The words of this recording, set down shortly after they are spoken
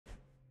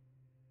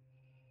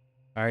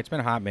Alright, it's been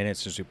a hot minute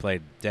since we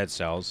played Dead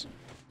Cells,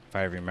 if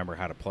I remember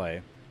how to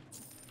play.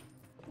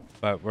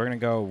 But we're going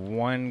to go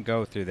one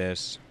go through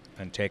this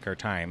and take our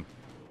time.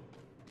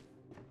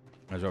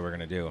 That's what we're going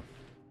to do.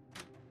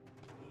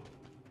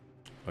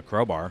 A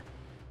crowbar.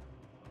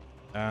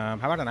 How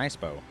about an ice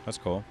bow? That's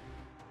cool.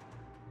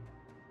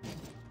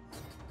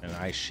 And an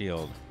ice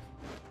shield.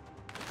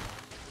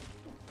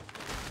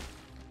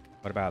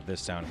 What about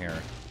this down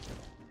here?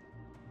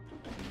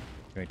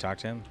 Can we talk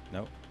to him?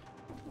 Nope.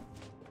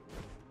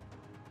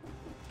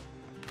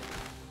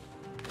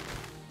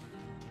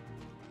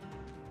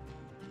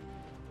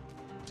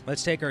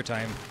 Let's take our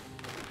time.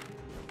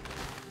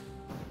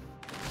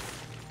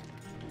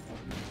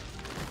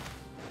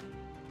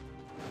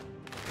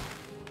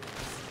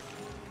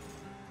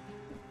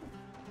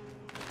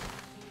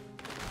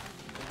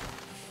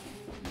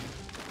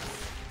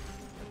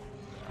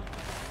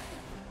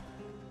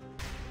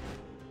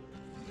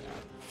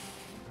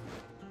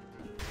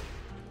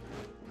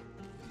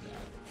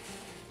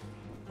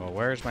 Well,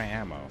 where's my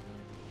ammo?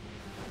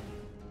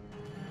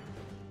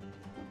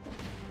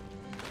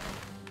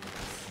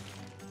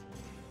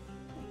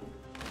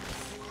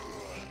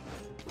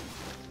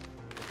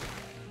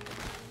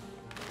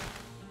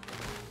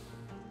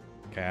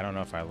 Okay, I don't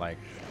know if I like.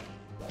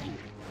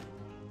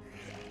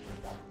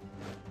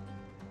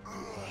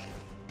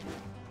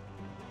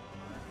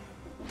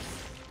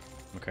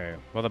 Okay,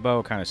 well the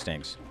bow kind of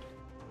stinks.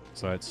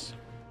 So let's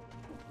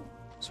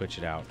switch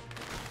it out.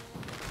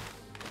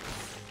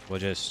 We'll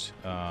just,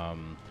 we'll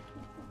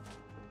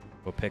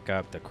pick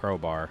up the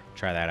crowbar,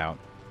 try that out.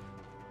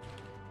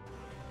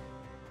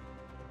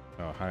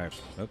 Oh, hi.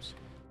 Oops.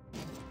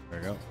 There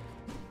we go.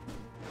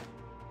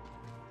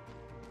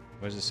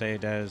 What does it say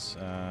it does?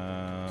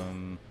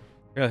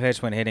 Real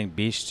hits when hitting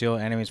beast steel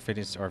enemies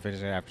fitted or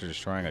fitted after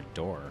destroying a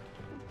door.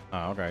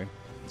 Oh, okay.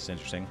 That's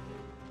interesting.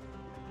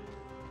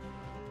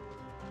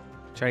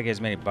 Try to get as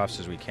many buffs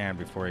as we can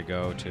before we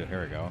go to...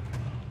 Here we go.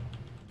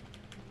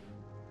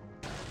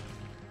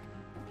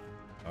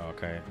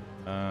 Okay.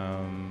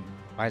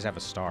 Why does it have a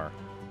star?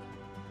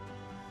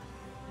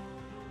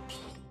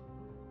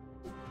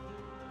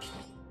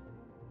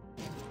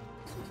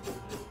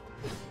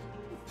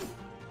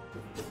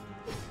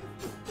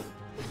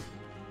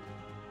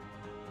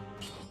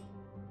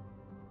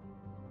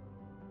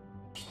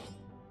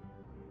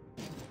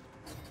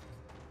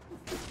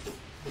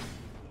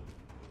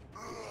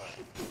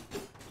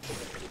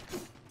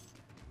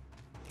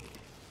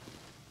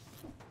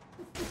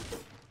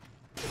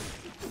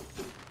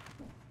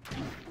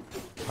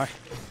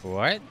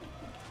 What?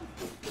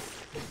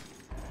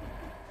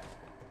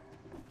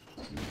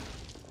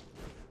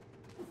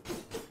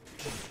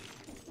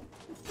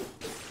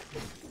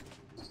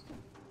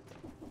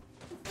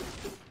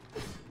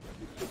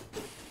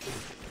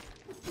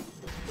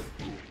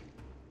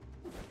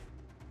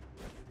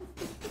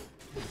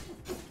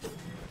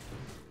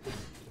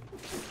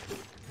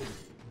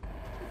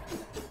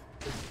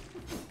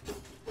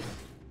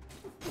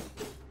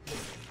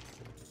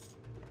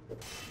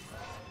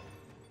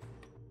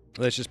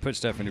 Let's just put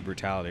stuff into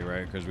brutality,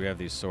 right? Because we have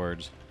these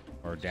swords.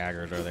 Or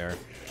daggers are there.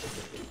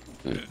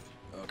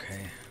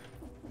 Okay.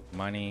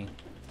 Money.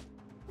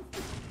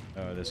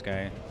 Oh, this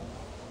guy.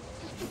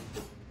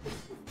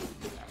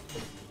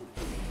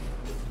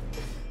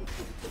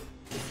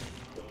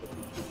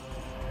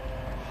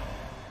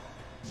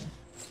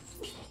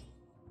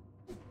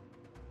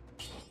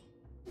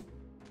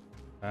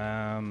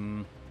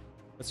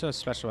 What's so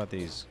special about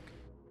these?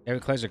 Every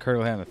clays a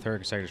critical hit on the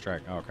third consecutive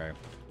strike. Oh, okay.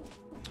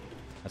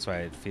 That's why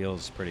it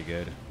feels pretty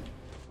good.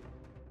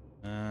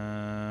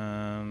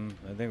 I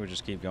think we'll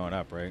just keep going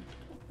up, right?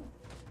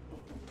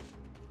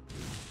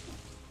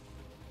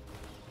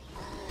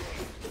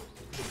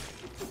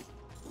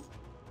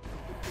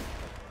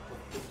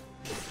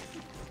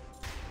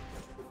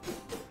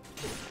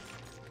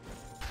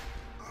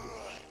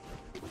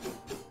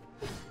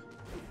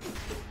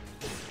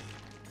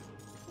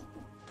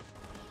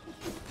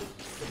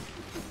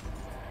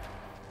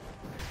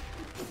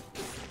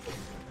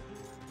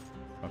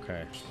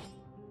 Okay.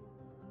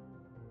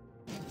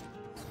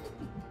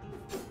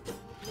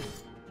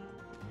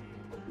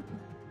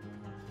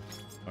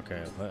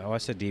 Okay,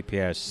 what's the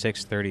DPS?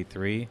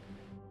 633.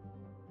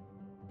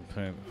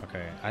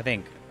 Okay, I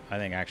think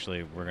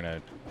actually we're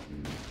gonna.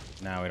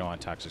 No, we don't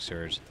want toxic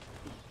sewers.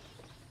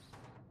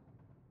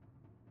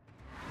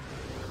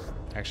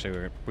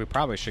 Actually, we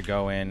probably should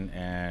go in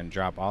and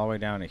drop all the way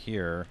down to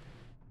here.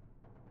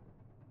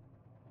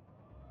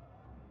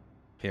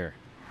 Here.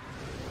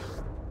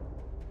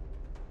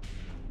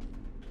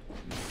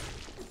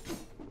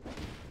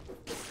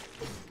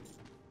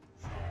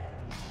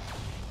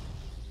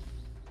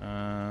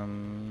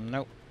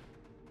 Nope.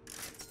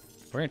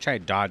 We're gonna try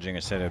dodging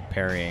instead of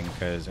parrying,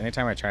 because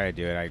anytime I try to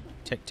do it, I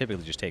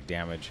typically just take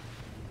damage.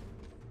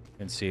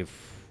 And see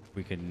if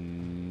we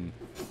can...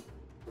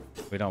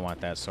 We don't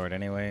want that sword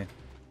anyway.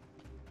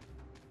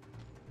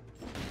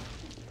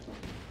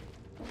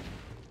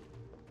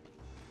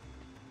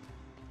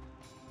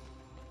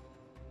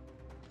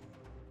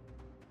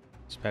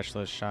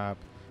 Specialist shop.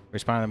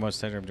 Respond to the most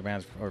technical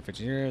demands for over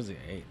 15 years.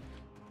 8.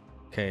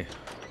 Okay.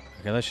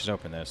 Okay, let's just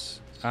open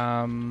this.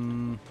 I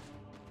don't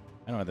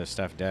know what this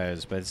stuff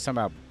does, but it's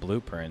something about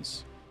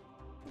blueprints.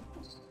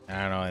 I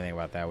don't know anything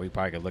about that. We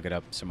probably could look it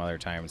up some other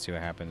time and see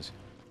what happens.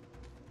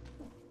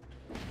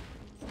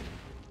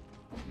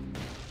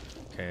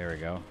 Okay, there we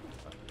go.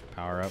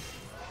 Power up.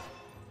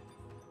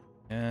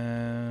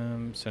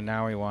 So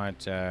now we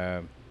want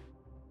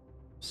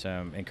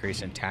some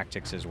increase in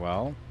tactics as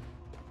well.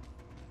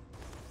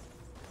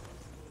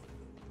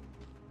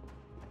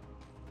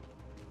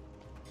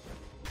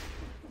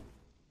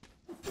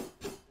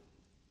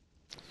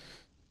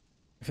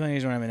 I feel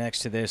like when I'm next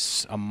to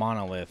this, a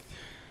monolith.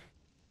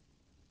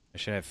 I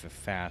should have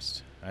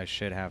fast. I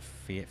should have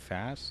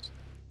fast.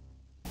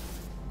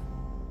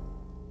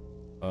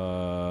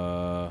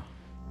 A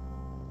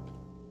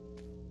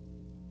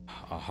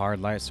hard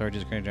light sword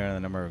is going to generate the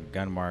number of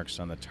gun marks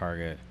on the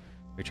target.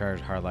 Recharge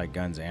hard light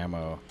guns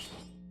ammo.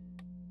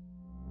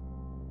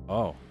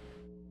 Oh.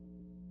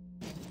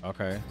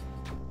 Okay.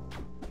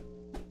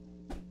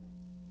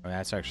 Oh,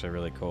 that's actually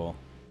really cool.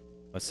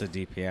 What's the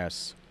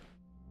DPS?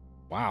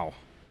 Wow.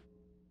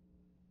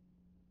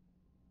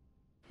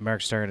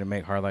 Marks started to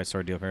make hard light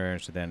sword deal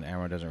damage, so then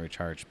ammo doesn't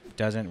recharge.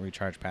 Doesn't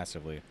recharge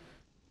passively.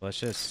 Let's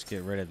just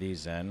get rid of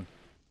these then.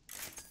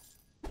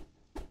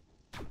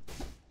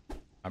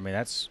 I mean,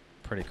 that's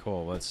pretty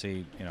cool. Let's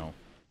see, you know,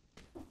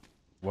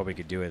 what we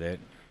could do with it.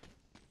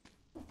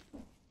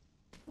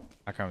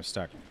 How come I'm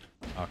stuck?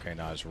 Okay,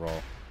 now just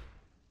roll.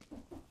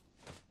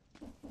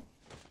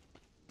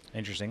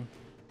 Interesting.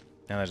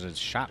 Now there's a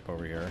shop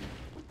over here.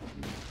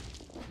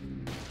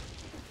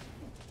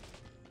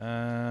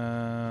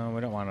 We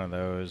don't want one of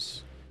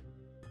those.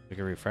 We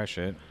can refresh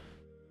it.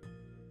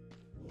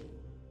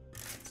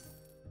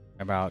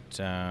 About,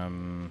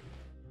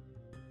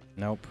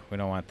 nope, we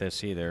don't want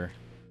this either.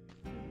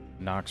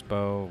 Nox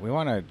bow. We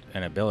want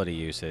an ability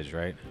usage,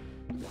 right?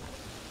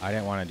 I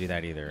didn't want to do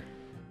that either.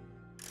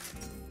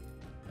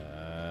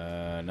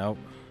 Nope.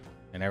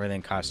 And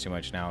everything costs too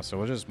much now, so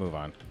we'll just move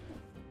on.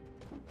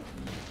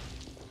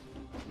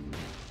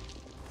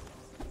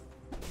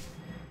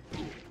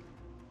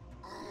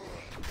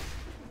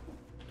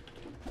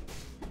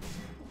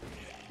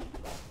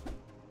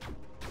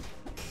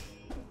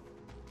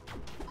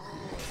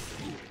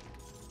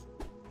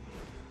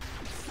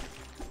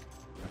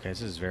 Okay,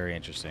 this is very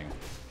interesting.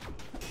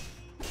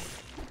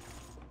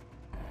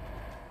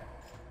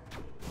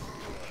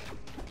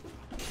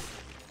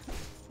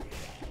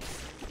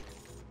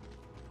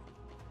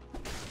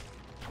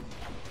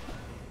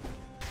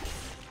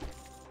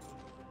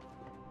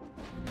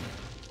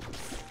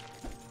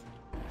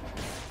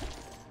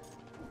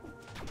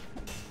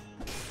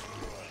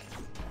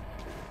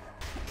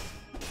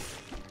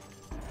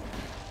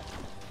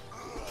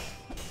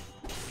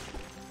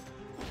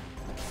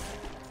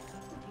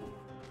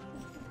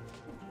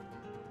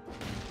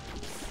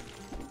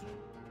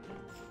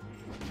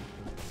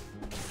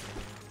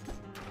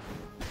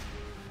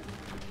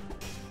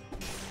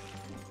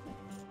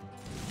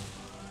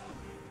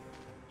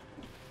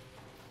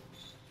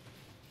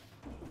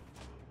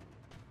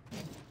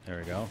 There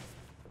we go.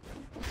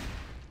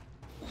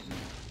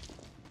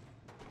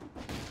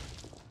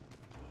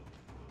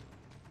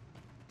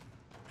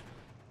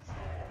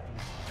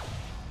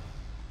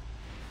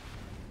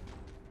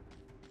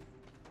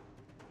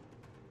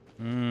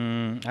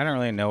 I don't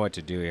really know what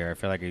to do here. I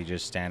feel like if you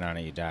just stand on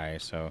it, you die.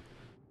 So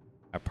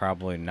I'm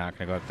probably not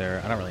going to go up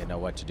there. I don't really know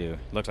what to do.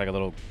 Looks like a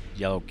little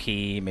yellow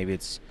key. Maybe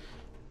it's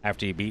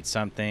after you beat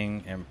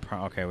something. And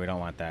okay, we don't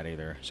want that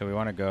either. So we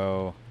want to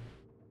go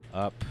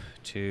up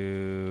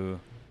to...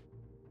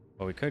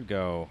 Well, we could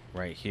go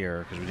right here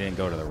because we didn't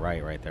go to the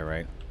right there,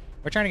 right?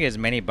 We're trying to get as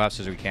many buffs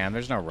as we can.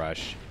 There's no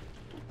rush.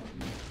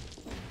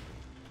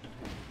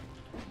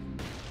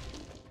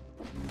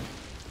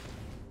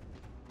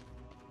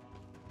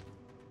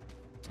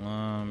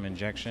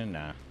 Injection?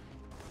 Nah.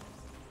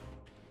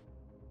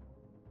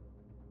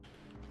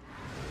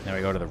 Now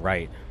we go to the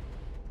right.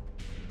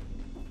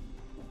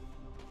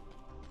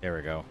 There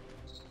we go.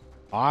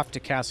 Off to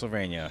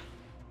Castlevania.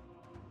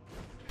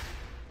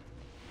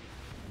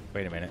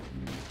 Wait a minute.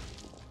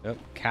 Oh,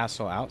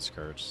 castle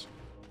outskirts.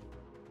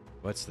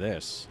 What's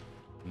this?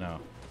 No.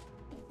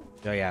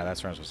 Oh yeah,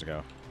 that's where I'm supposed to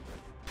go.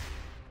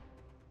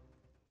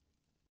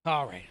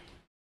 All right.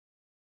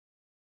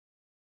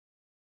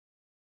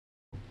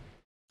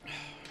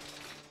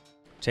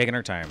 Taking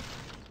our time.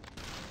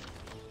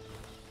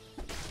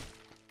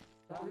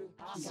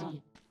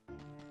 Awesome.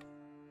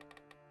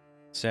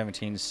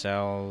 17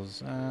 cells.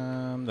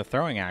 The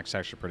throwing axe is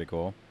actually pretty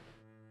cool.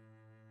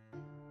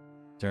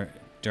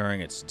 During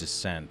its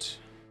descent.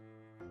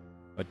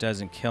 What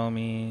doesn't kill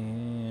me?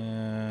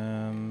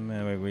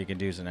 Maybe we can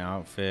use an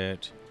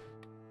outfit.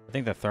 I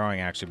think the throwing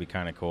axe would be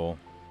kind of cool.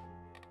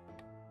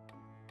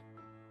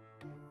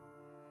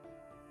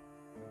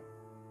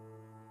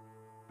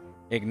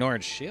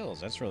 Ignored shields.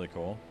 That's really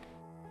cool.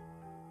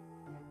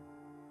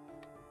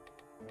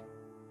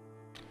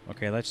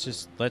 Okay,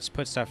 let's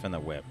put stuff in the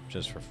whip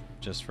just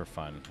for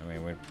fun. I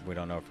mean, we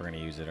don't know if we're gonna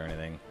use it or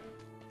anything.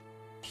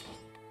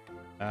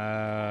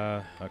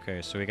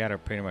 Okay, so we got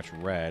it pretty much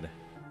red.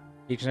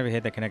 Each and every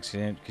hit that connects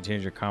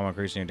continues your combo,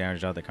 increasing your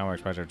damage dealt. The combo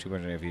expires after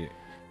 200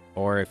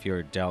 if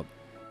you're dealt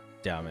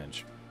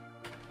damage.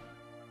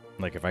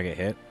 Like if I get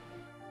hit.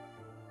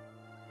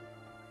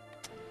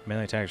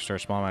 Melee attacks restore a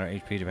small amount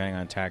of HP depending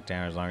on attack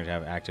damage as long as you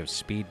have active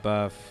speed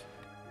buff.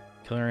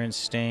 Killer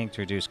Instinct,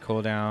 reduce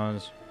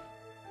cooldowns.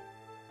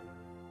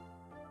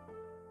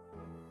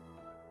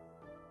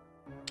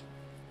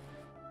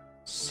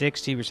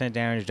 %60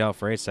 damage dealt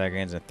for 8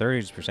 seconds and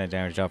 30%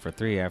 damage dealt for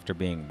 3 after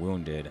being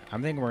wounded.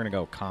 I'm thinking we're going to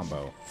go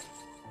combo.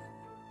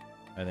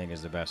 I think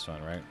is the best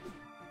one, right?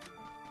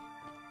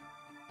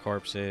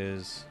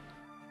 Corpses.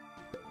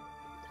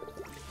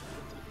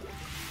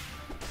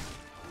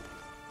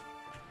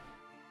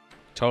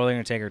 Totally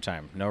going to take our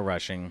time. No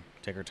rushing.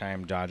 Take our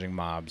time dodging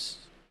mobs.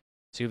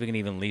 See if we can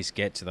even at least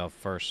get to the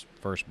first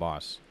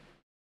boss.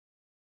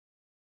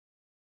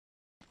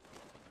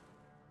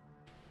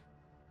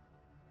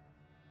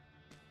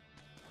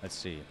 Let's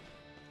see.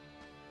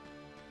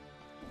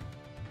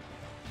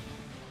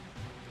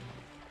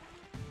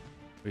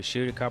 We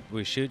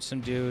shoot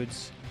some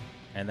dudes,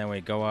 and then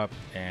we go up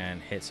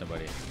and hit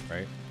somebody,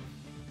 right?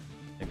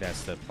 I think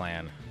that's the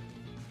plan.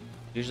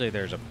 Usually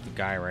there's a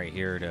guy right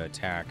here to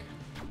attack.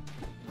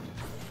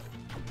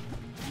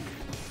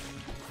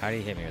 How do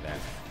you hit me with that?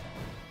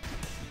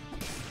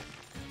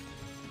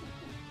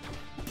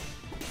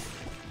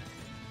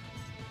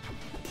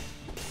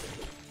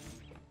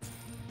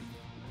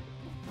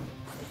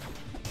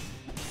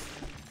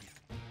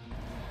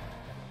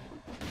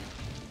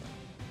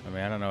 I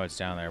mean, I don't know what's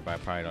down there, but I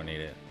probably don't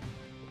need it.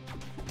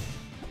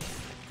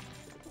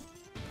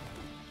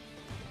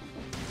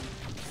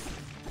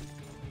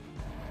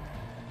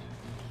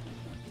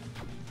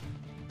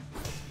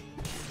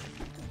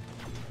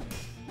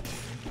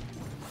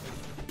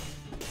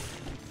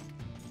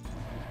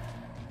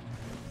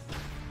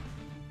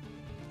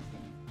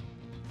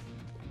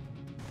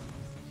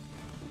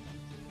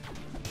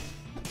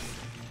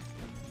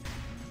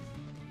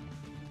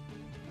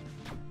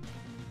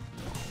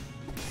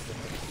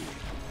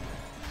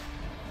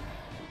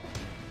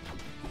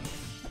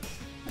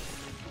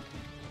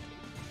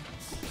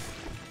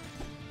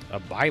 A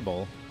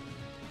Bible?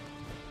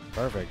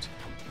 Perfect.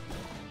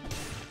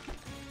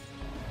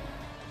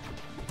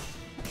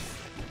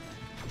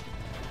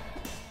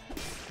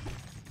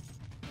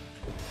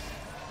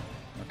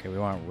 Okay, we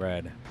want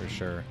red for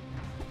sure.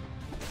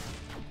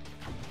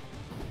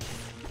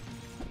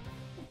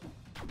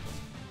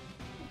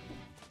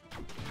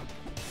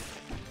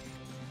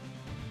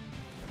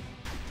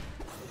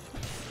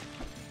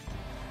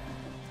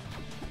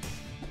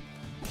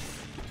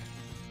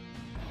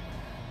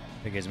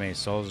 Take as many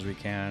souls as we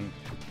can.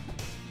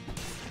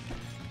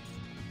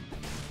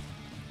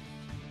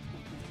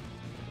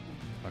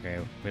 Okay,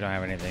 we don't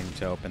have anything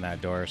to open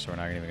that door, so we're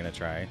not even gonna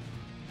try.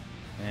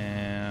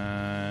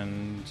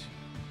 And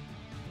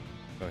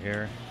go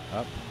here,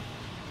 up,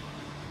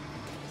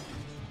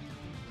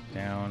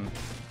 down.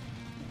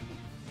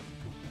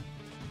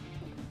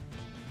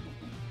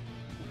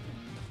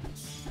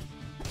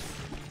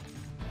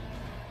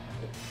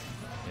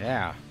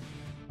 Yeah.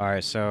 All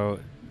right, so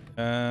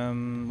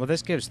well,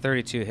 this gives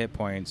 32 hit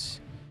points.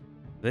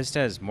 This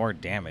does more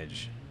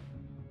damage.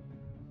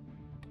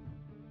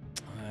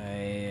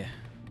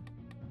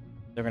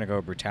 They're gonna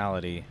go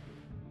brutality.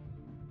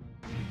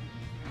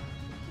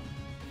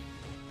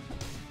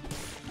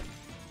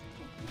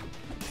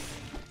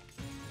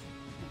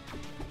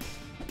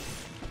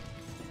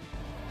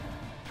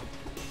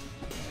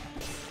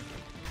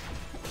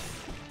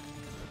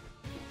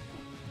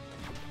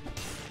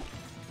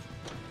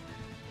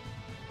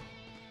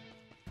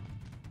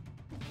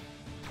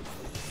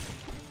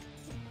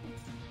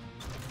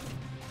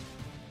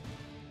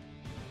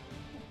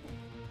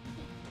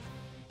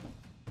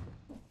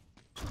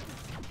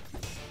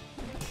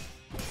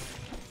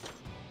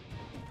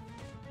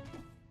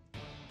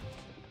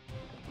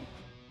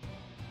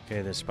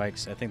 Okay, the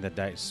spikes, I think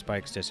the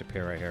spikes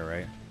disappear right here,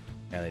 right?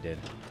 Yeah, they did.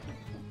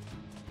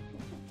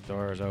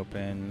 Doors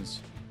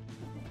opens.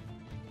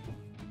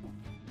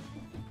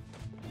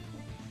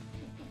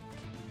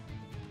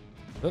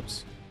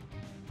 Oops.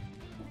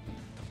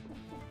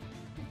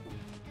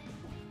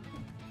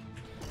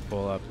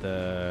 Pull up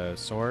the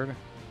sword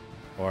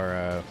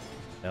or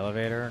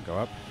elevator, go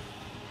up.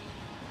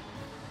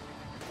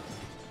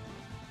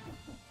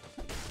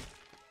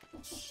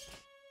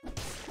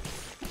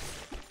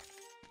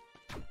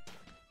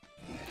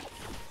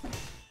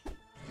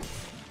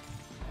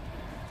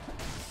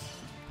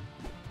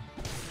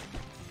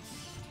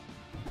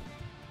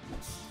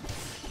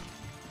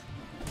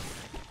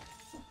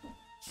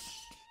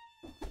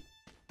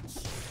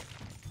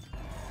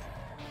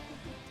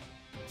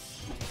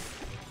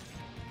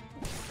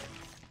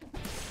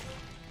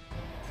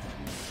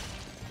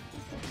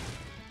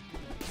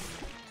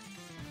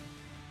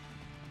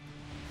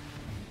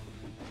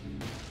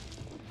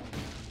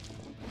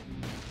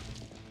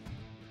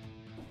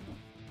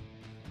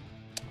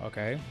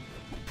 Okay.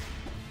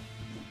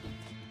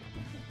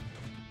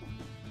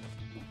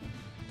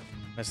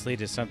 Must lead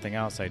to something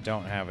else I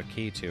don't have a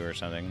key to or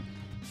something.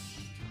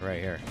 Right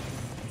here.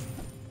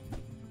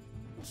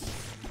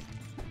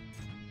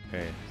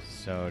 Okay,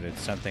 so did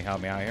something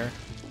help me out here?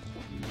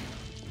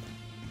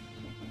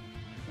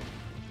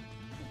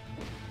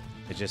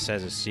 It just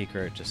says a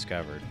secret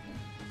discovered.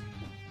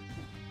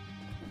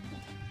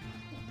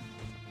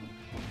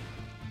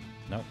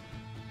 Nope.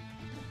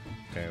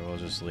 Okay, we'll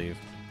just leave.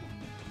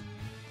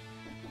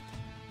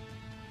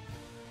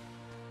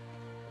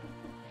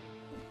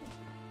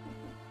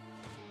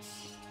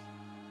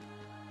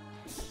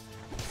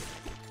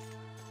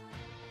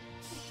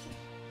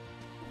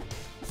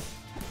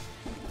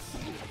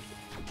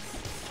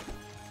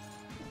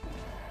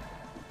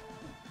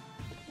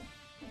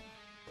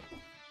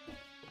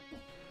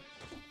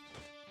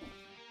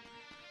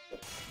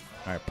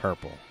 Alright,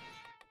 purple.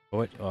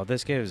 Well,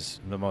 this gives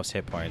the most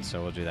hit points,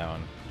 so we'll do that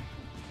one.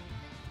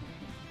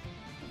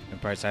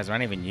 And price size, I'm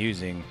not even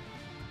using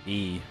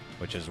E,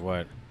 which is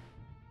what?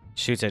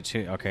 Shoots at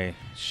two. Okay,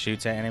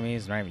 shoots at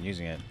enemies, not even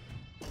using it.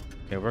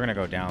 Okay, we're gonna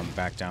go down,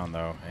 back down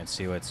though, and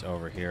see what's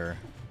over here.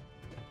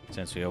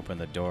 Since we opened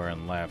the door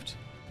and left.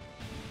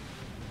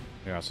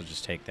 We also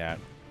just take that.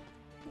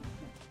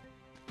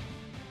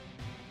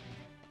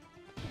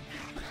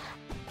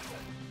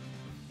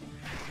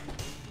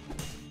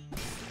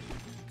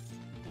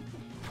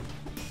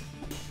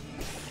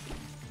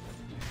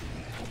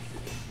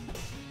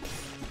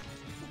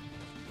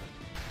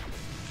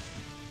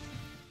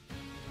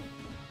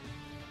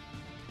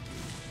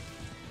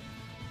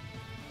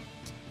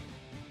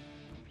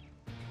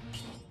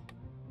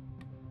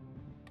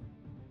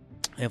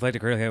 If like to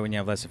critical hit when you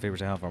have less than 50%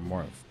 health or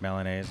more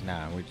Melanaise.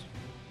 Nah,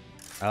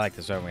 I like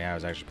this weapon we have.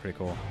 It's actually pretty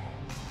cool.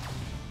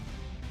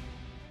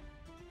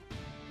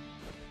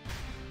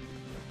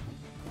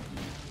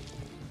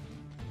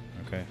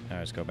 Okay, now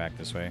let's go back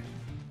this way.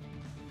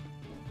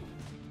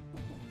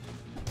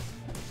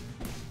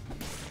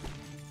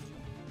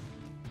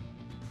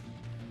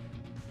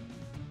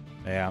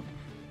 Yeah.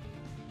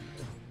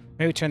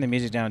 Maybe turn the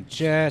music down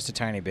just a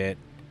tiny bit.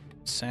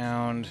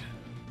 Sound.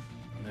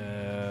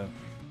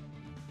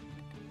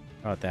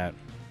 How about that?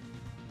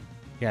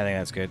 Yeah, I think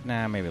that's good.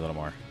 Nah, maybe a little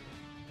more.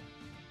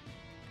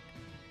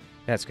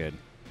 That's good.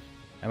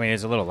 I mean,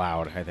 it's a little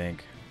loud, I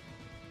think.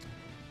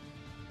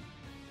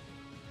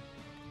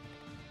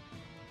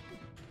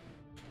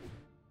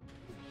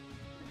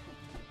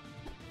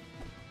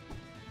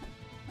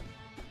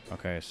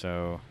 Okay,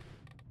 so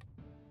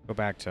go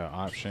back to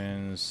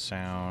options,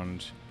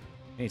 sound.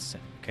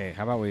 Okay,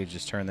 how about we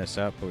just turn this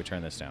up, but we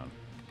turn this down?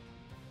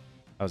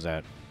 How's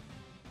that?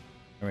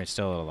 I mean, it's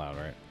still a little loud,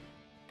 right?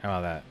 How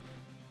about that?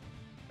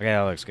 Okay,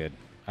 that looks good.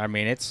 I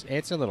mean, it's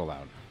a little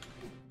loud.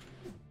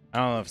 I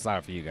don't know if it's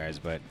loud for you guys,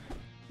 but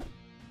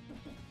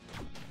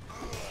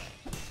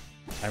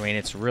I mean,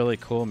 it's really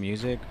cool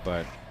music,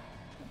 but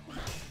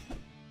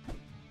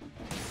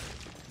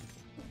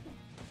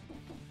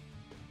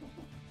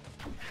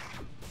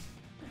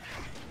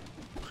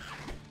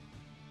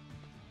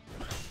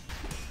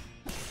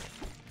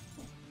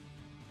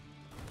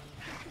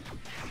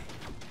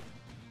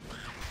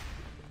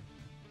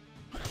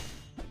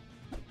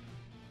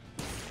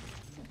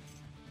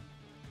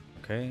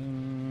okay.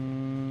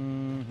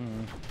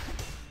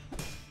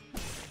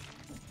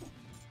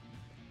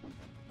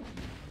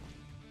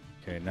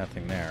 Okay,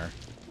 nothing there.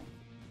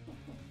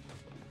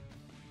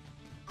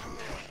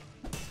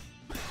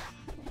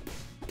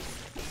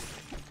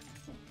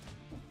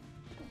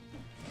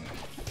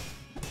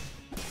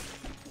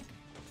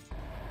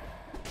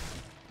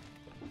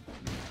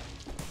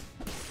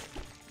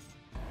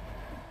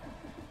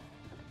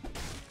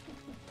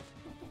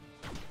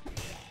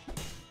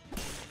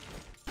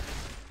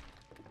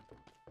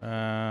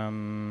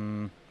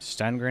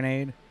 Stun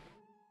grenade.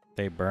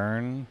 They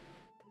burn.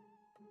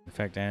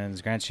 Effect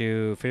ends. Grants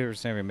you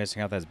 50% of your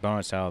missing health as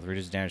bonus health.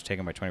 Reduces damage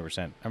taken by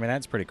 20%. I mean,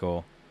 that's pretty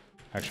cool.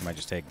 Actually, might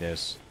just take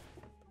this.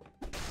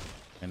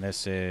 And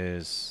this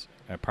is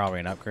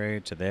probably an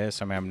upgrade to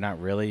this. I mean, I'm not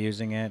really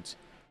using it.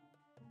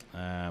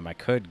 I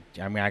could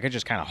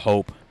just kind of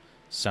hope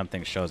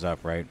something shows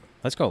up, right?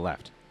 Let's go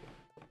left.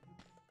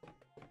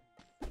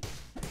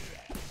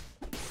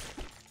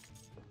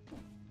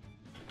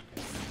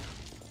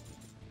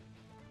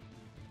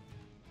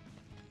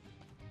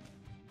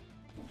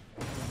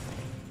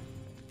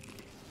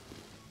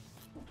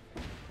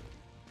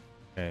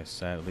 Okay,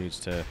 so that leads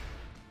to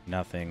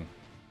nothing.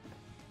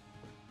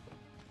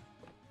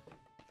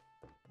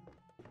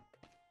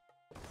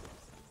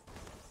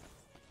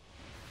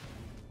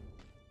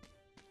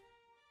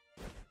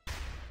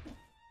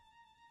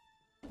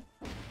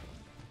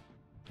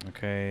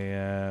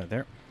 Okay,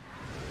 there.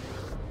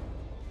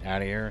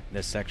 Out of here,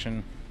 this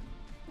section.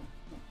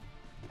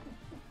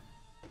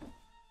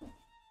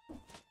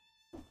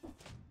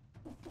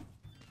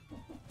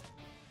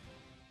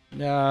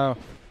 No.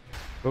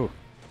 Ooh.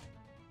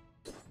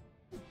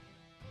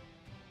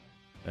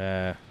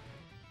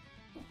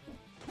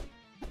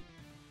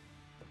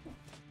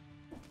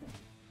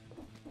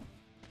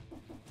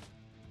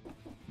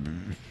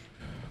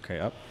 Okay,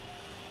 up.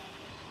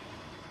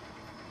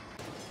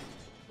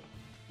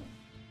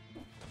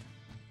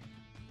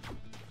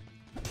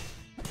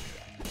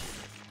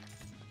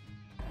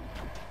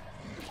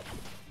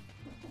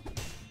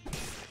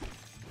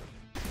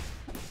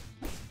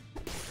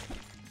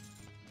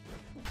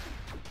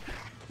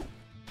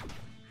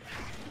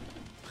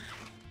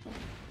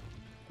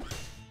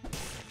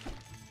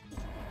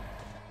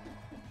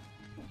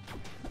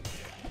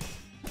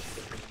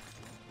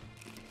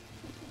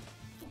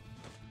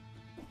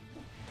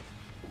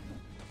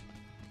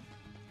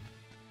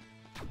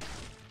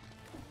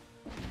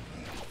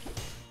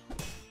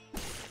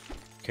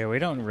 Okay, we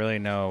don't really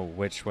know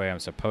which way I'm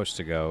supposed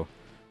to go,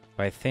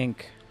 but I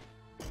think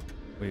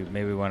we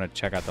maybe want to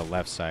check out the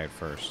left side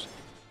first.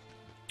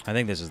 I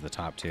think this is the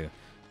top two.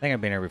 I think I've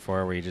been here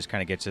before where you just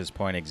kind of get to this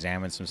point,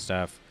 examine some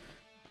stuff,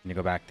 and you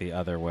go back the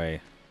other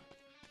way.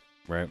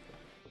 Right?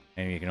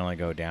 And you can only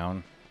go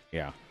down.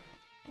 Yeah.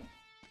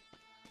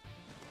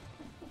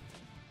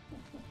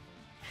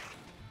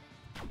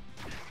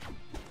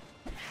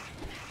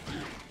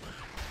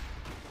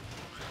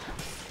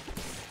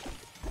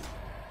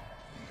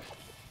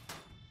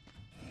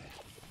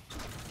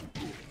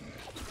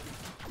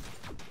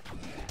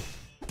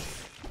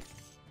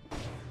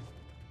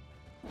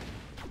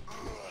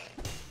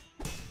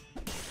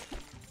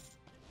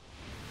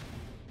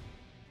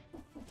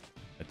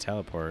 A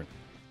teleport.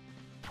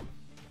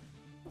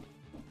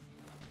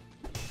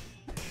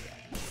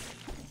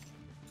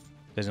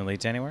 Doesn't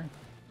lead to anywhere?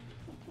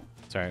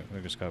 Sorry,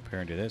 we'll just go up here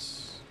and do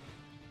this.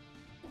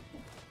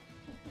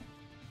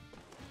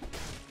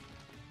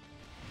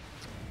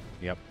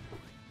 Yep.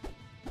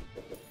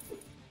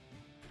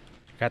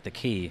 Got the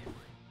key.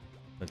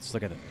 Let's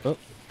look at it. Oh.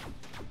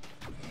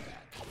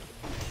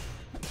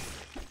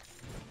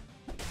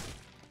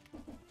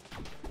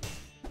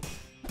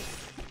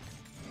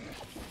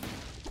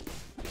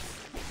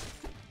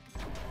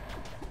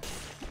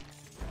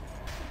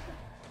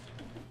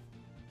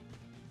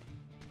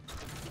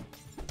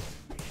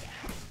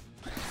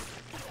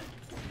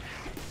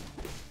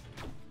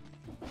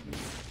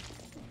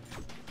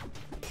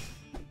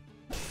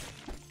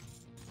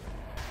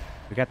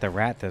 We got the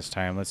rat this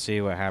time. Let's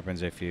see what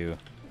happens if you...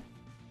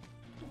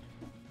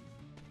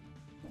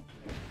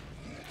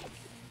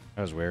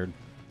 That was weird.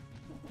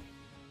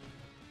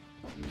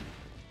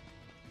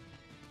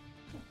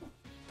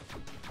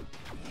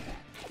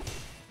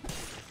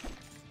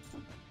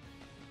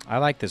 I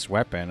like this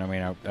weapon. I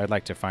mean, I'd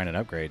like to find an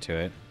upgrade to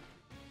it.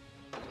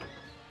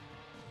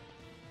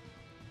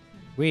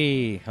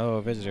 Hello,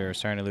 visitor.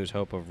 Starting to lose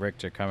hope of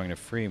Richter coming to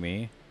free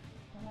me.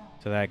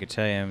 So that I could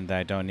tell him that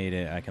I don't need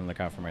it, I can look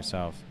out for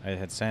myself. I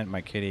had sent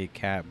my kitty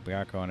cat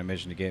Biako on a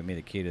mission to get me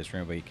the key to this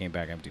room, but he came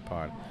back empty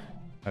pod.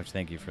 I have to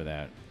thank you for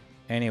that.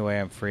 Anyway,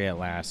 I'm free at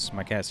last.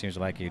 My cat seems to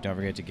like you. Don't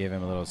forget to give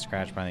him a little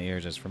scratch behind the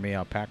ears. As for me,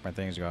 I'll pack my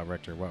things to go out.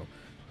 Richter, what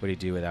would he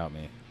do without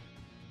me?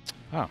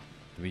 Oh,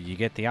 you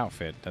get the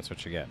outfit. That's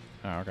what you get.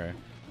 Oh, okay.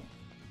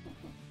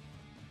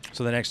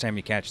 So the next time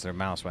you catch their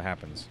mouse, what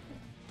happens?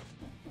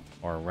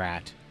 Or a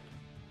rat?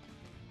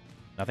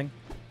 Nothing?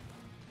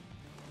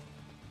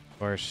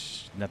 Of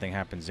course, nothing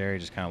happens there. You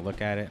just kind of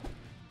look at it.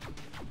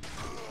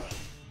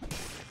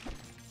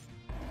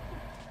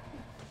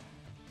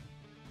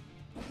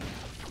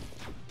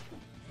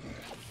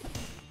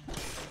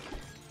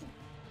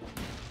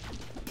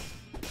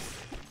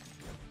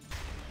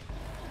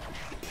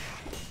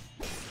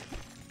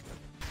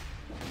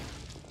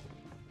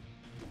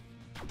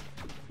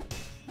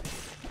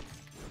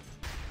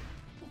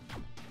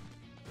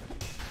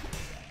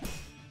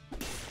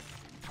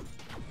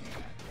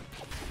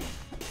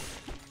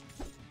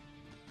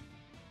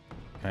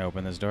 Can I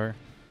open this door?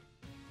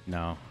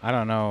 No. I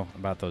don't know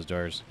about those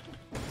doors.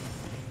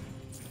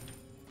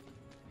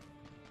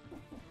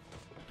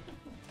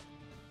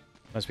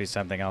 Must be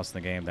something else in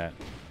the game that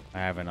I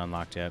haven't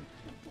unlocked yet.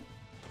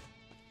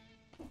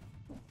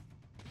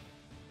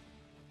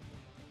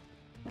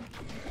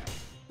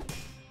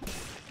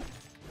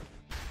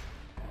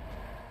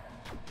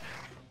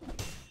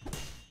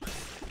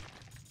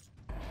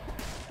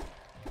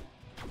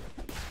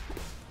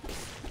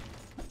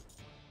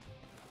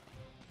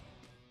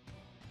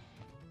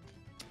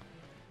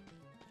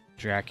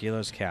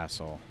 Dracula's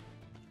castle.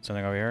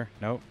 Something over here?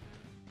 Nope.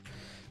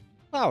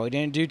 Oh, we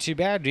didn't do too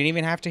bad. Didn't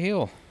even have to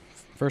heal.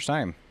 First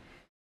time.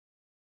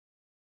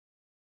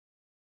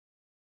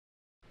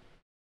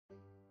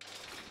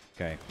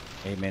 Okay.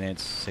 8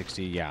 minutes,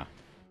 60. Yeah.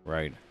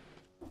 Right.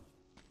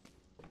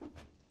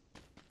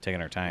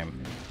 Taking our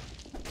time.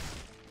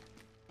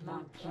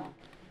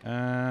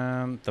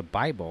 The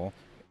Bible.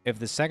 If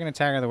the second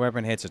attack of the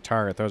weapon hits a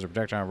target, throws a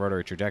projectile on a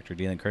rotary trajectory,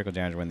 dealing critical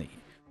damage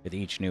with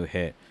each new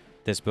hit.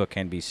 This book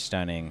can be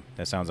stunning.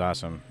 That sounds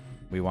awesome.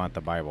 We want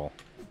the Bible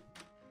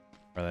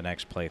for the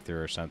next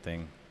playthrough or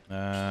something.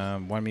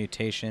 1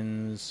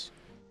 mutations,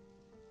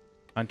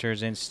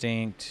 Hunter's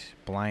Instinct,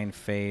 Blind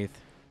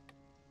Faith,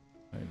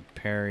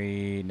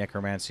 Parry,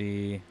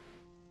 Necromancy.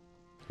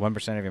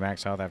 1% of your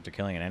max health after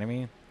killing an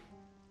enemy.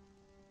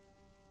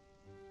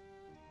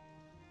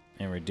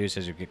 And reduces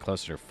as you get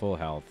closer to full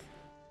health.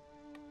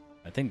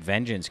 I think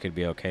Vengeance could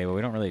be okay, but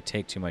we don't really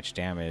take too much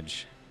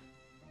damage.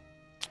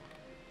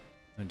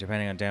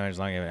 Depending on damage, as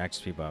long as you have an active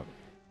speed buff.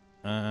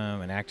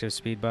 An active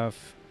speed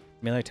buff.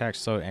 Melee attacks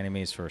slow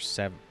enemies for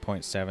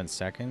 7.7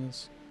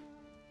 seconds.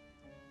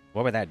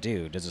 What would that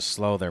do? Does it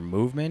slow their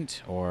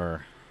movement?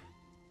 Or...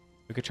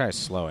 We could try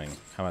slowing.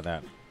 How about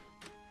that?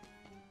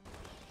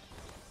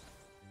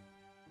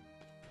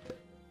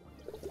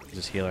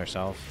 Just heal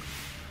ourselves.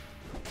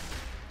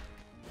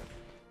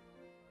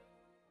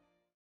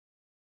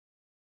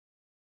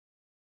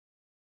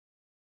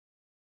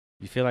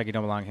 You feel like you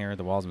don't belong here.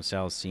 The walls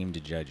themselves seem to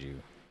judge you.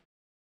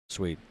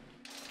 Sweet.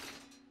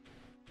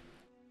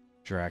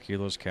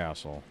 Dracula's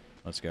castle.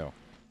 Let's go.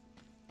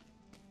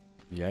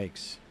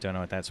 Yikes. Don't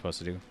know what that's supposed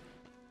to do.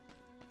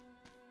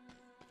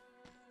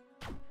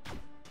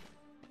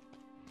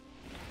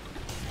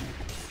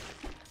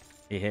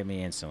 He hit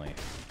me instantly.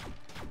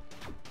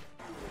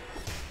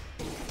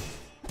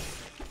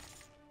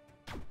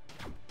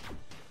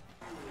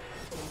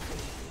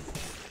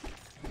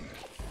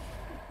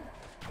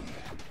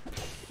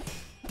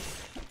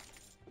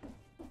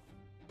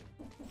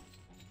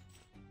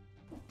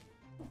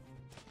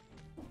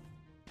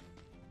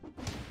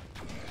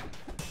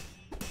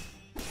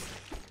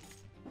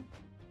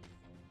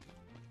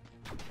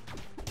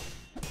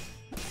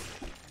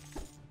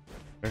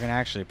 We're gonna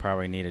actually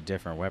probably need a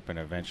different weapon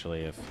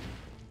eventually if...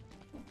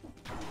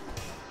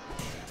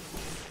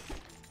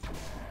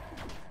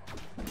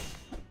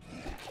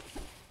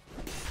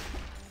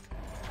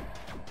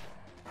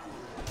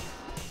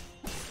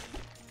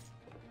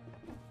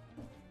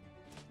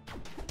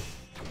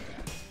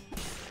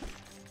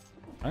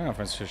 I don't know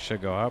if it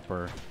should go up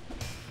or...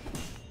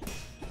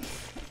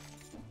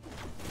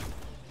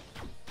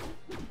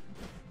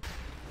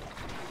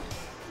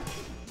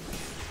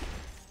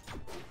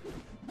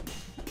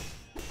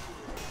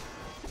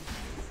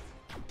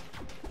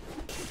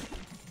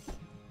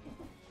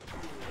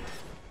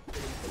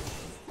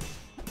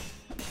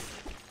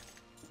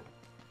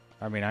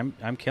 I mean,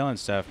 I'm killing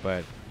stuff,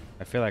 but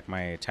I feel like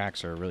my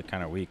attacks are really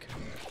kind of weak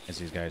as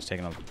these guys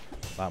taking a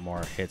lot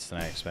more hits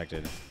than I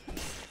expected.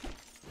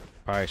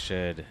 Probably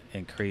should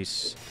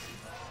increase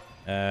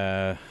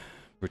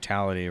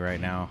brutality right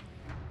now.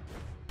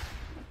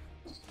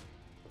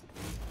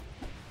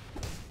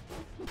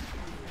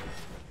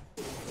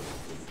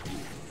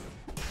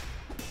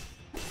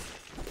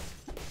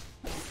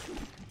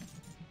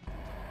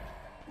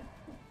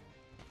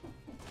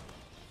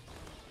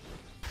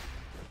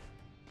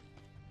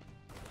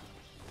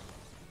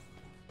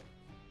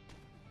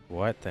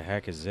 What the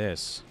heck is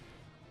this?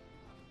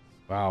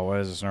 Wow,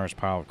 what is this enormous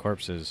pile of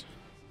corpses?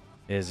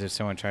 Is if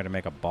someone tried to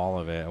make a ball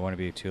of it. I wouldn't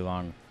be too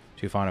fond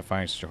of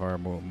fighting such a horror.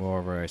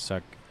 Moreover, I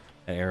suck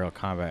at aerial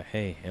combat.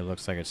 Hey, it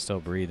looks like it's still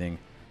breathing.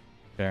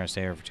 Better not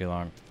stay here for too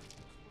long.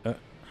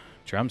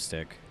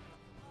 Drumstick.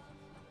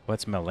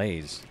 What's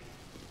malaise?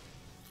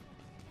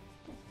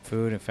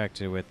 Food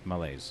infected with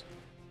malaise.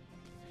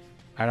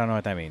 I don't know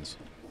what that means.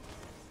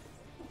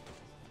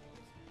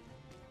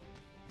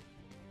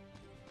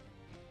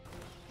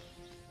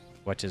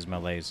 What is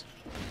malaise?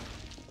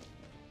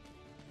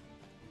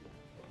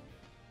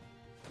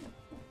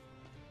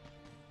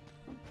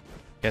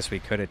 Guess we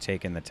could have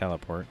taken the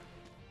teleport.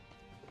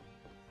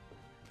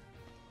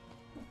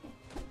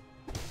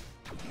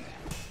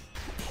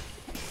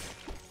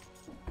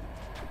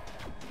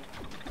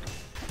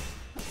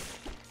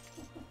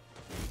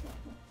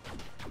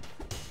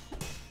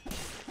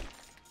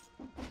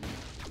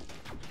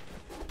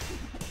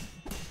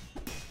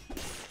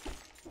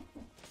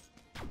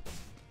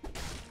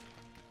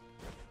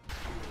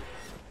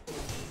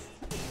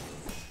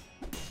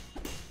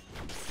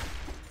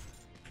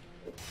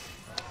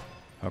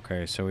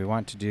 Okay, so we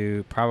want to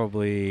do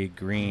probably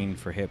green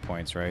for hit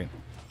points, right?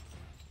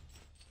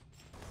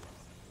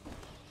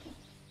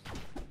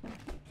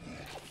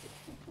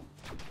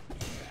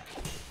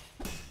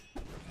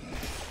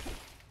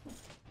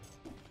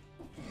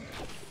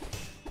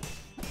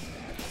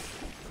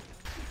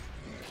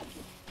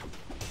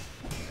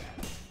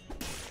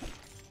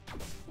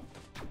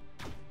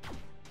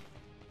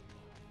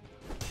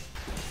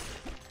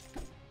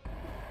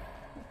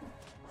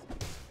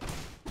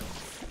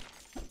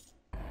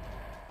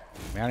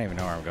 I don't even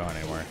know where I'm going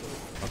anymore.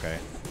 Okay.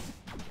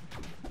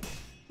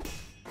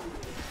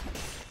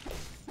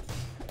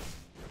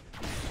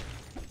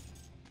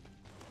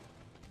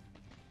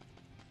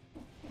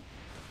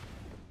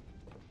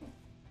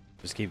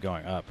 Just keep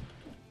going up.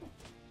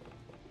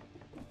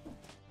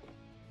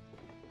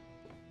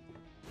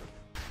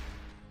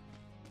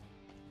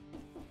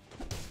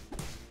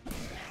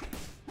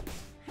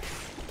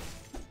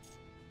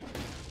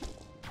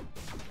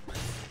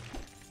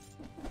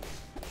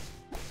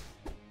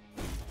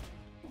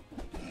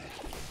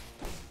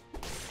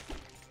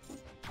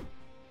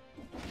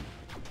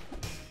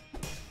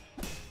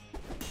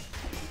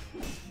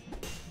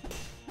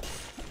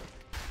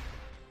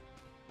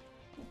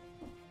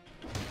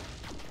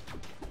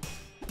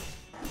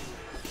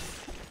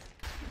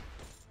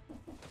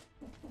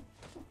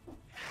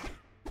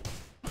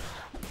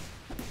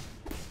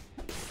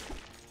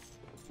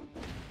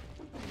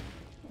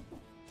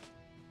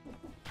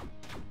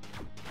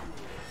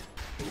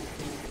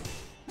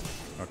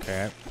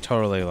 Okay, I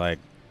totally like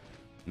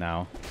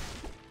now.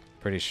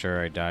 Pretty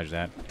sure I dodged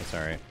that. It's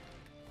alright.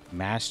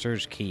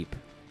 Master's Keep.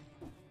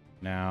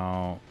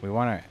 Now, we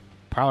want to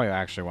probably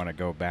actually want to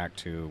go back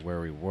to where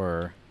we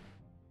were.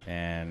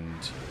 And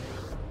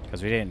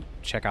because we didn't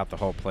check out the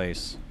whole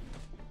place.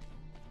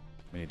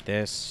 We need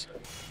this.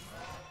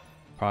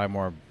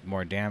 Probably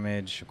more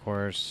damage, of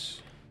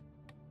course.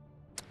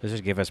 This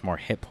would give us more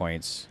hit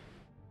points.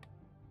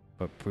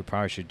 But we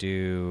probably should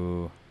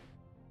do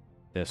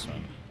this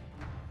one.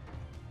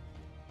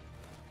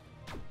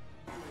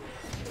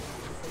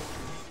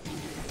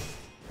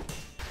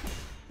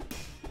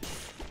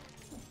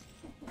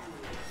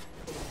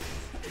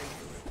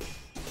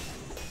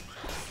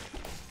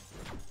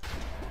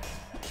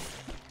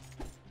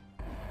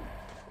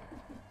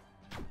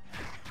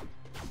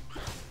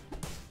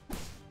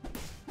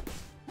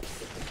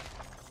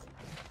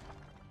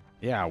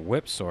 Yeah,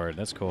 whip sword.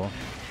 That's cool.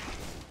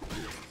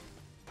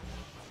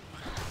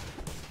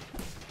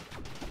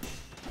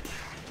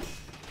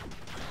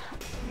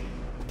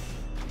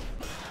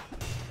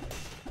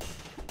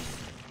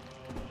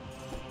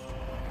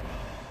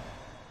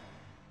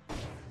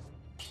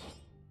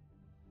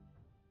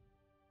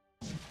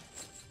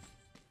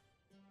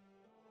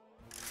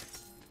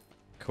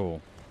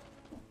 Cool.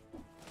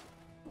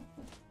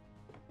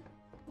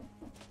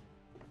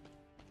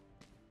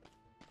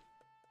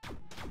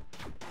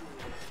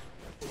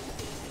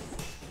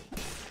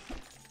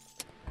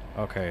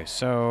 Okay,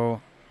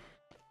 so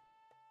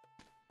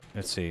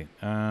let's see.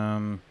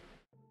 Grants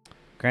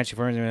you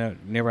for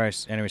nearby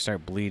enemies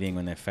start bleeding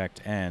when the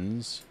effect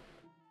ends.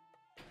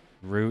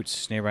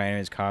 Roots nearby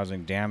enemies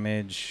causing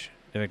damage.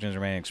 The victims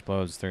remaining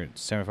explodes.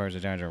 75%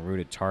 of damage on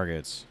rooted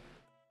targets.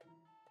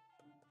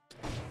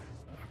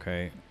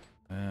 Okay.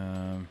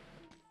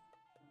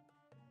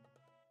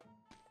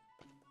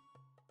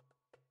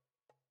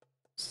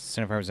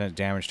 75%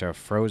 damage to a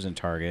frozen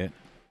target.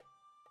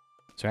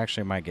 So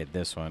actually I might get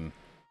this one.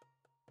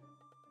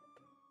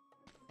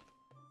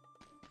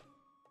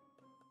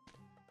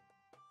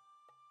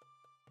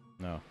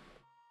 No.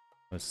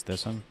 What's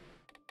this one?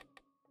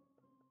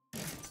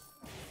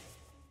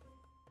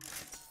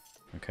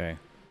 Okay.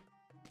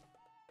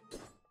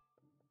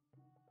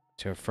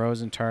 To a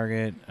frozen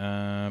target.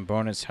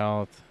 Bonus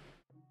health.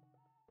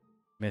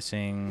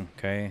 Missing.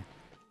 Okay.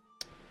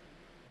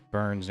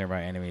 Burns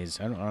nearby enemies.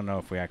 I don't know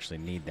if we actually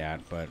need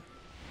that, but...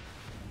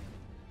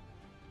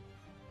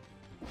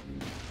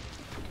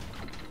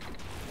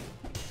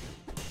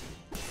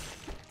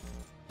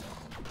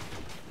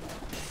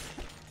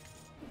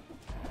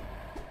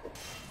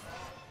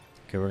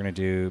 Okay, we're gonna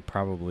do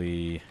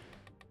probably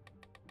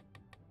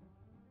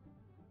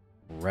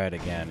red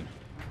again.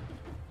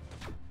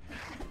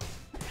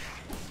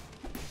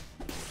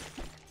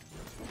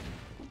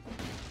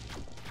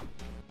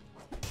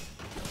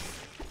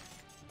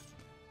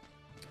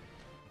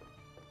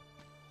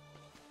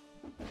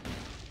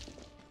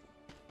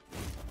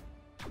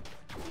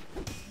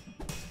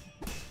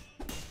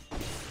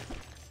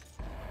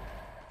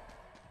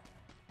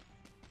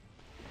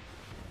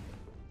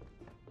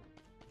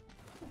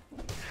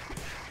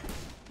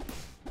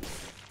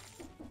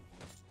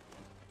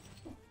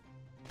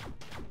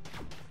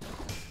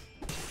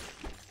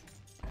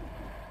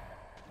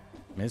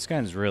 This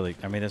gun's really,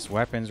 I mean, this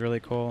weapon's really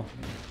cool.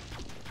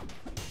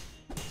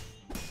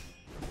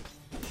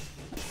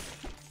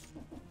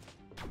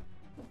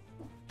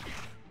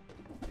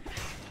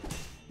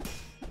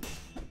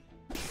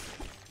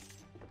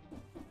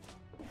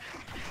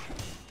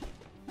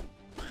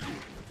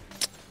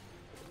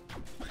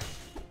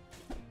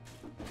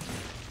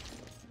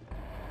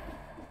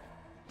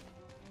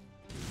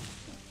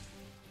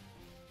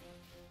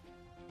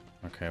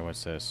 Okay,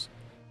 what's this?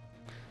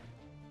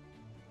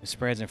 It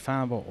spreads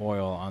inflammable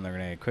oil on the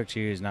grenade. Quick to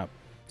use, not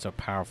so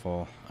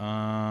powerful.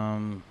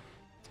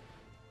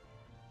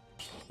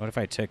 What if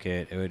I took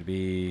it? It would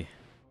be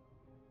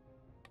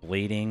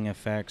bleeding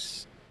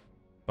effects,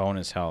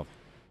 bonus health.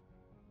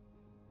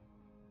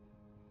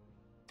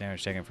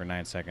 Damage taken for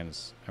 9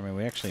 seconds. I mean,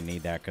 we actually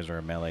need that because we're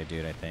a melee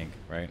dude, I think,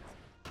 right?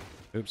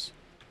 Oops.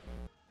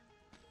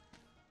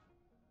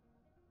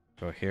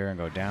 Go here and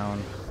go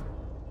down.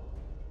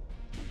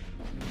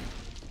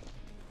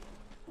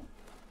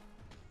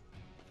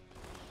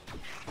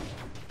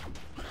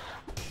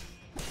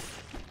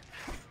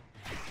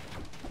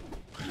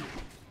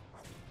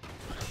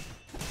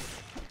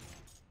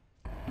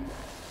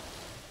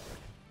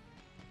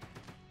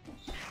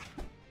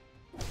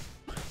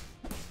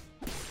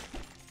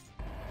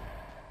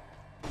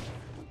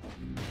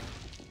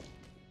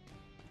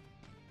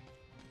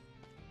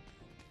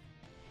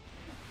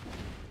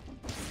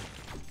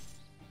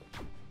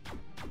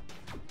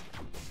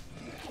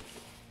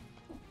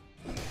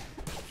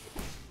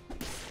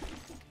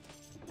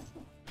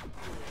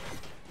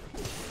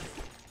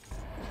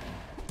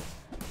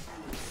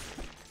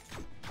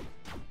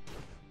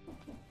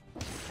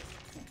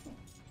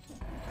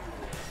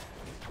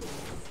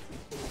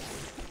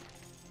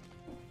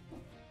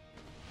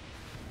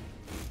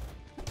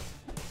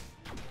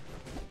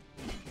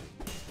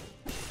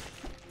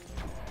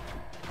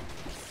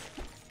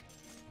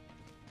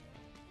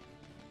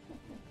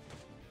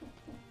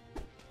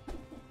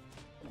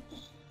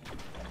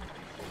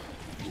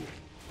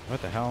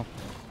 What the hell?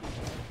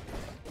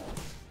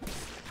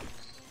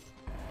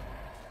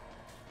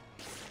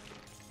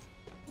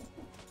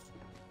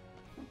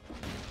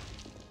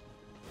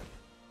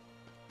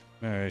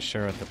 I'm not really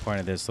sure what the point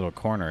of this little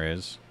corner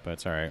is, but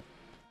it's alright.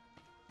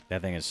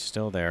 That thing is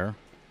still there.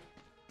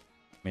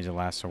 Means it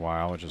lasts a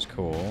while, which is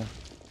cool.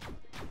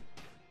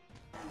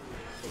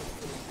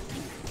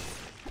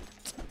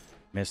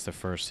 Missed the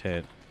first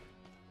hit.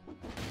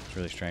 It's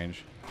really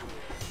strange.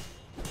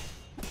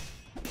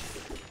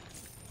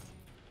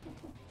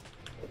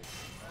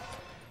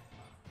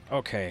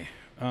 Okay.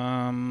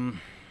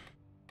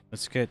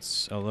 Let's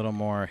get a little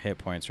more hit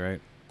points, right?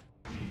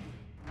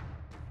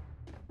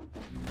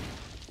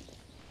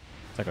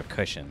 It's like a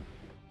cushion.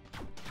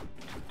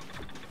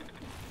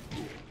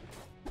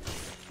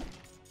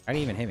 Why did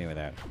he even hit me with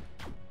that?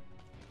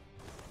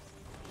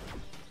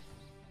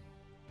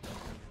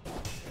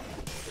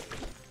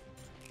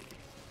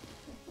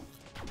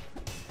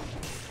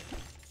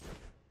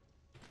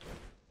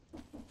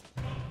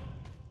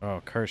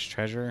 Oh, cursed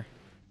treasure?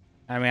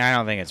 I mean, I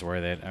don't think it's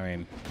worth it. I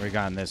mean, we've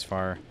gotten this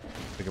far.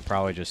 We could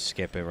probably just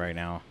skip it right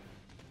now.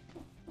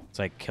 It's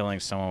like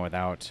killing someone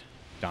without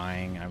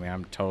dying. I mean,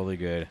 I'm totally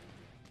good.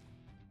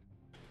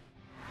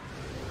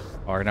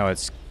 Or no,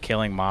 it's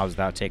killing mobs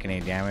without taking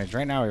any damage.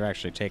 Right now, we've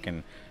actually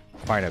taken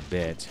quite a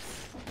bit.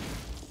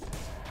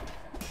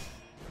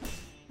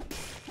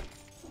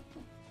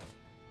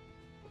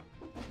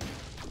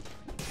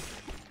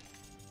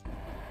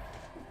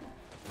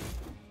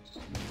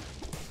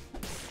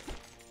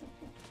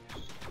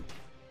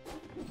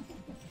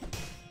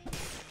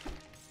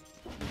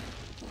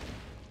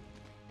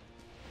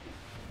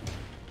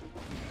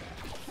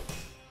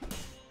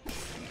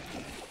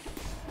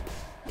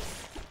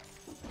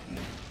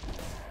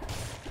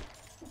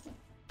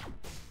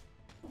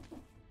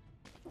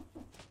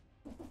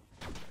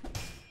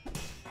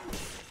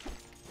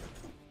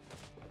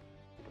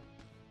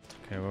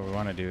 Okay, what we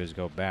want to do is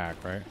go back,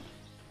 right?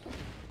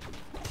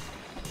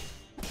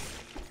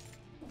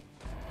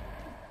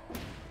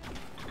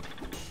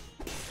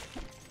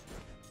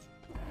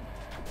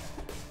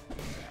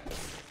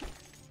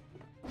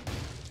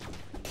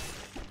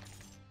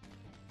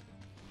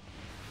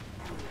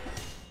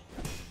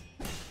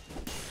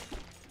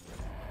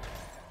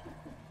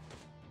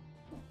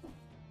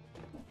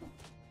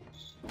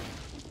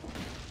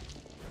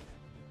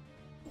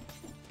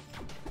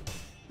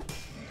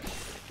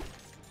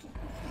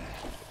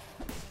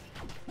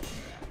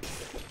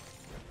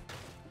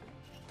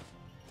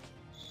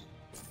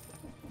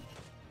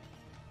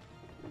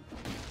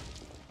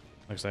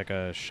 Looks like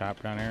a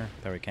shop down here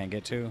that we can't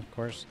get to, of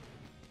course.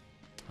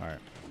 Alright.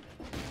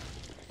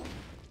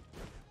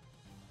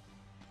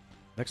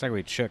 Looks like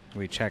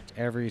we checked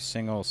every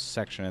single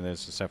section of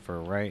this except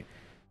for right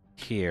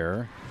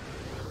here.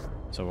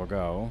 So we'll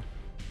go.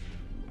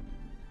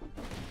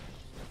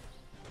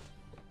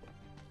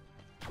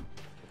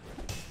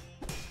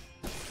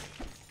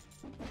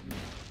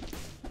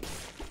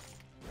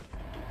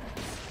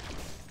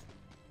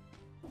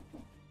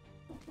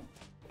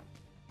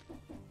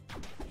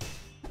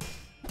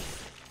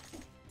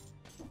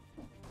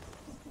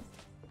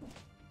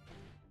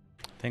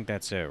 I think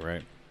that's it,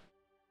 right?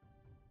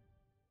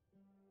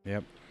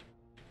 Yep.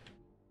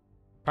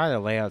 Probably the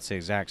layout's the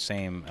exact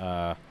same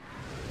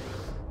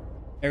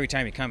every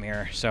time you come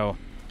here, so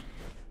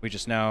we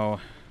just know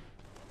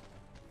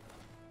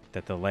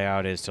that the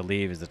layout is to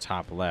leave is the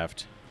top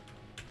left.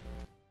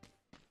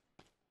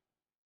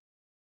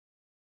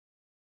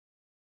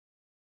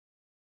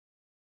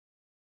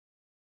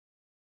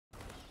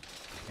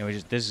 And we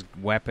just, this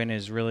weapon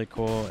is really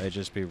cool. It'd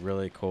just be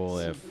really cool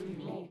if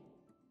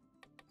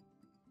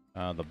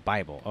the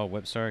Bible. Oh,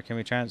 Whipstar can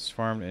be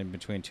transformed in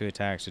between two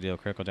attacks to deal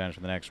critical damage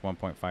for the next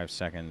 1.5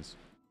 seconds.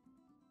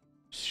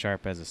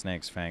 Sharp as a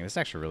snake's fang. This is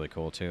actually really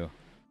cool too.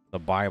 The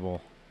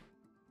Bible.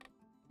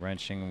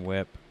 Wrenching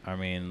whip. I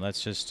mean,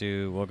 let's just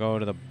do. We'll go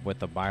to with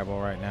the Bible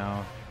right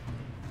now.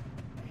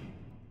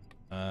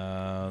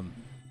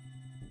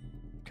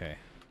 Okay.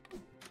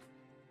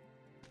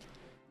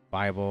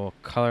 Bible.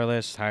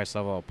 Colorless. Highest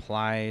level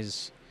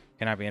applies.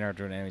 Cannot be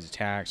interrupted with enemy's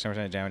attacks.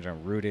 7% damage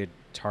on rooted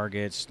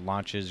targets.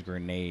 Launches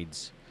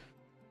grenades.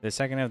 The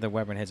second of the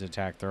weapon hits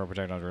attack, throw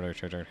projectile on rooted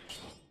trigger.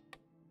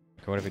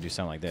 Okay, what if we do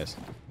something like this?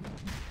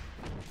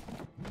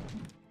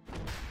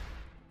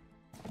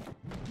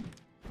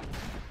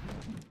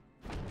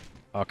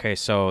 Okay,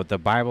 so the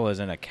Bible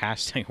isn't a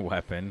casting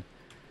weapon.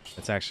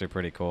 That's actually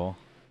pretty cool.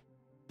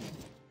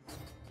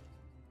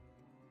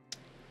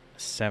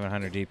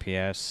 700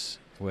 DPS,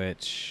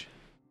 which...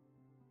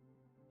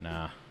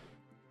 Nah.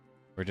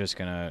 We're just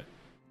gonna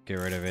get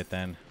rid of it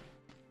then.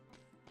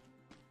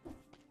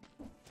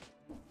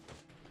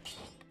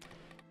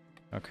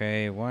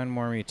 Okay, one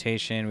more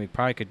mutation. We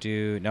probably could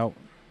do... Nope.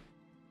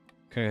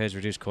 Could have his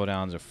reduced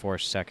cooldowns of 4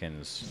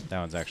 seconds. That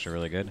one's actually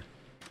really good.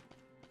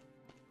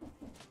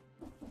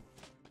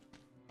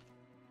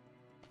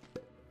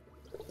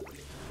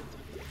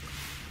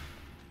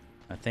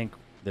 I think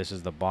this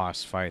is the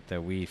boss fight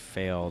that we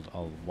failed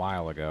a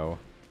while ago.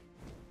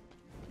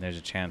 There's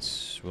a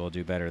chance we'll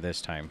do better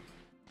this time.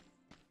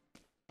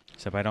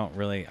 Except I don't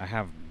really... I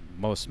have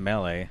most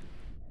melee.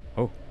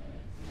 Oh.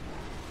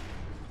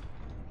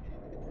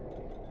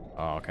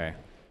 Oh, okay.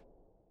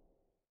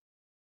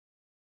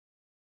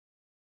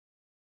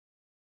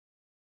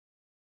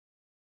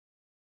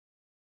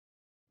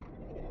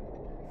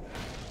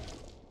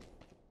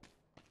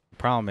 The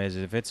problem is,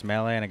 if it's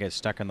melee and I get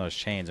stuck in those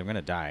chains, I'm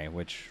gonna die,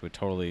 which would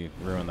totally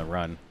ruin the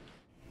run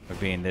of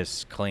being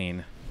this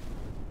clean.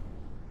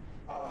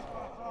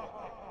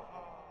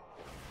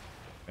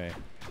 Okay.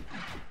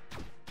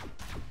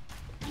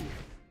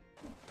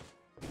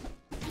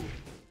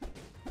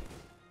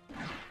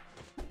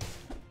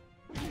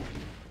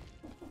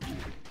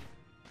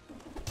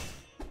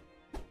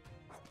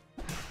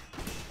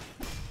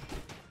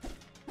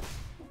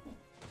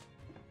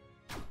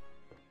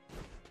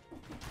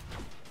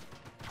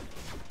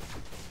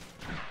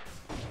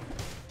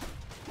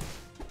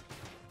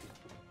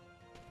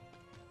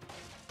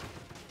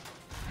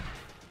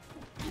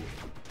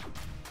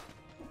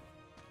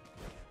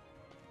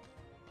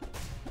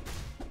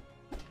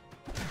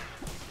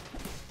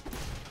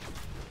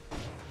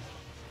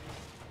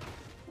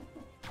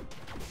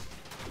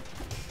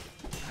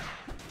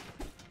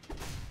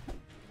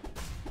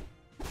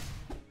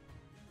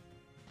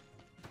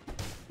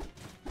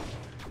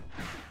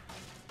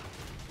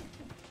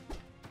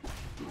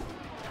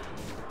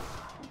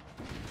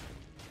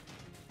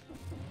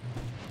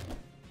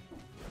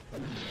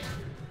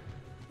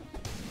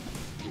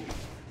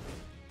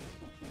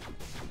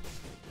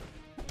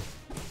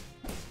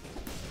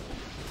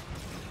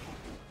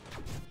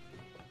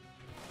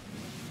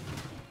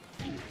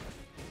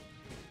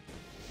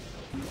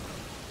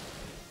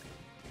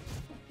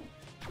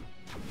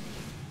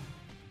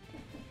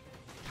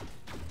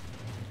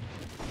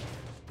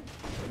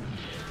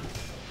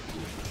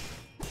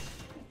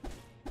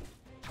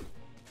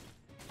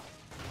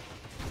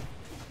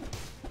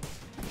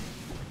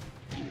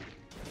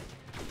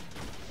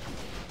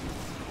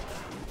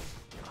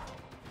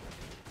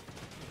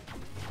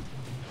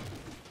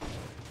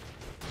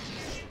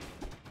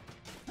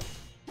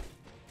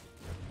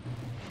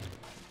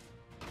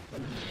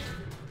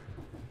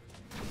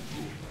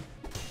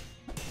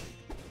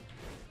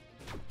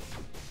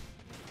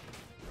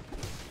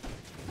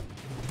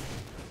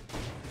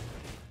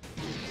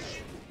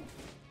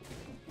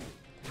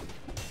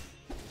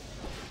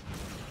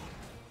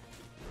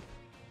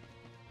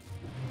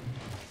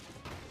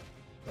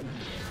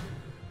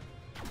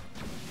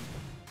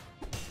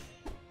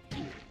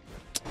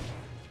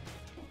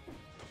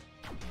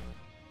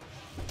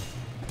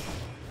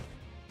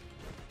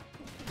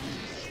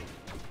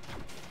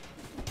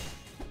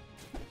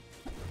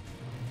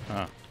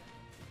 Huh.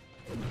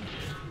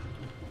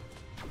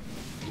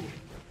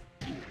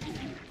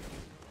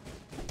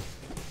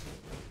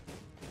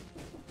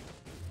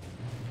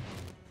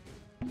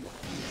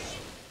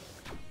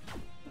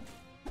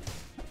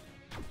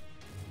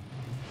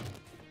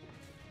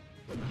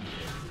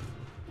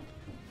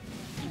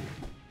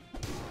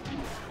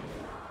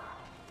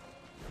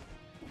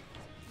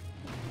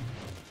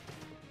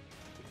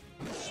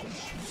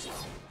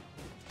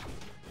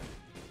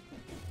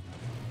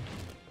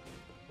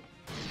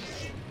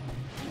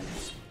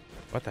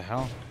 What the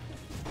hell?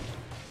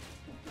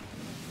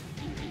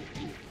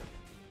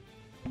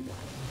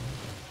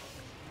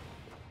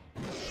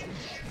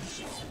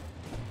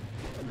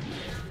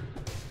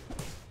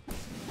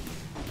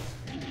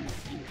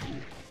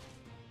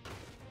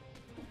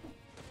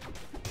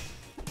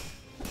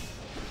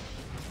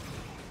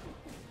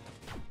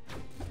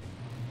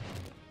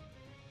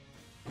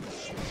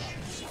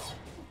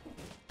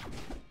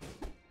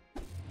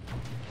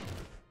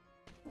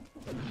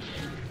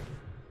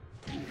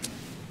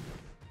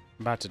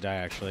 I'm about to die,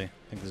 actually. I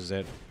think this is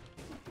it.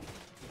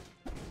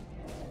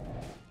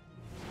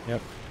 Yep.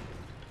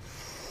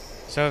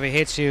 So if it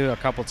hits you a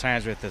couple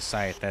times with the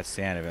scythe, that's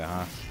the end of it,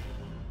 huh?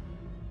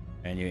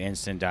 And you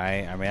instant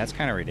die? I mean, that's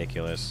kind of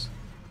ridiculous.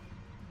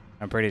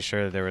 I'm pretty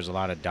sure there was a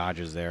lot of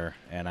dodges there,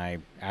 and I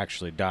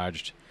actually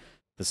dodged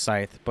the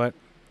scythe, but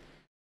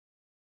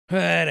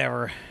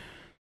whatever.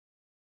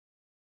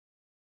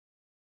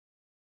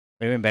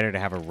 It would have been better to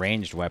have a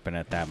ranged weapon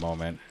at that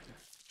moment,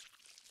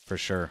 for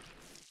sure.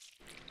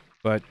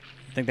 But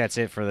I think that's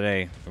it for the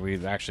day.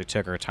 We actually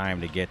took our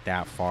time to get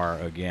that far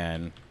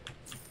again.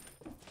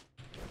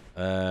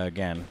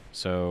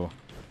 So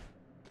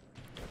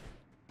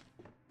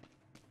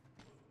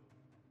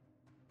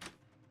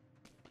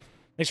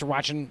thanks for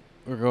watching.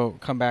 We'll go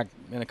come back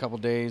in a couple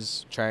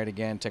days, try it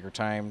again, take our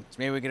time.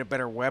 Maybe we get a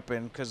better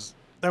weapon, because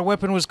that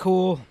weapon was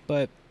cool,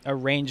 but a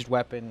ranged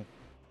weapon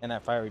and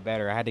that fire would be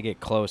better. I had to get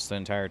close the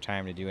entire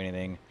time to do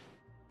anything.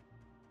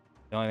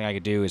 The only thing I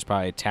could do is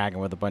probably tag him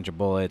with a bunch of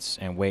bullets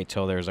and wait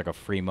till there's like a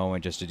free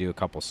moment just to do a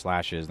couple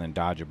slashes and then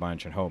dodge a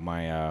bunch and hope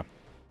my,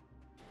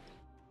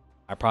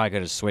 I probably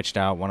could have switched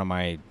out one of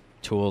my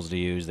tools to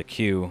use, the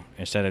Q,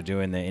 instead of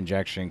doing the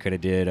injection. Could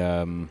have did,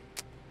 I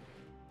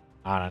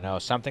don't know,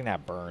 something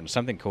that burns.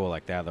 Something cool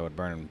like that that would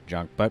burn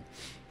junk. But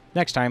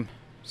next time,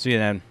 see you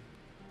then.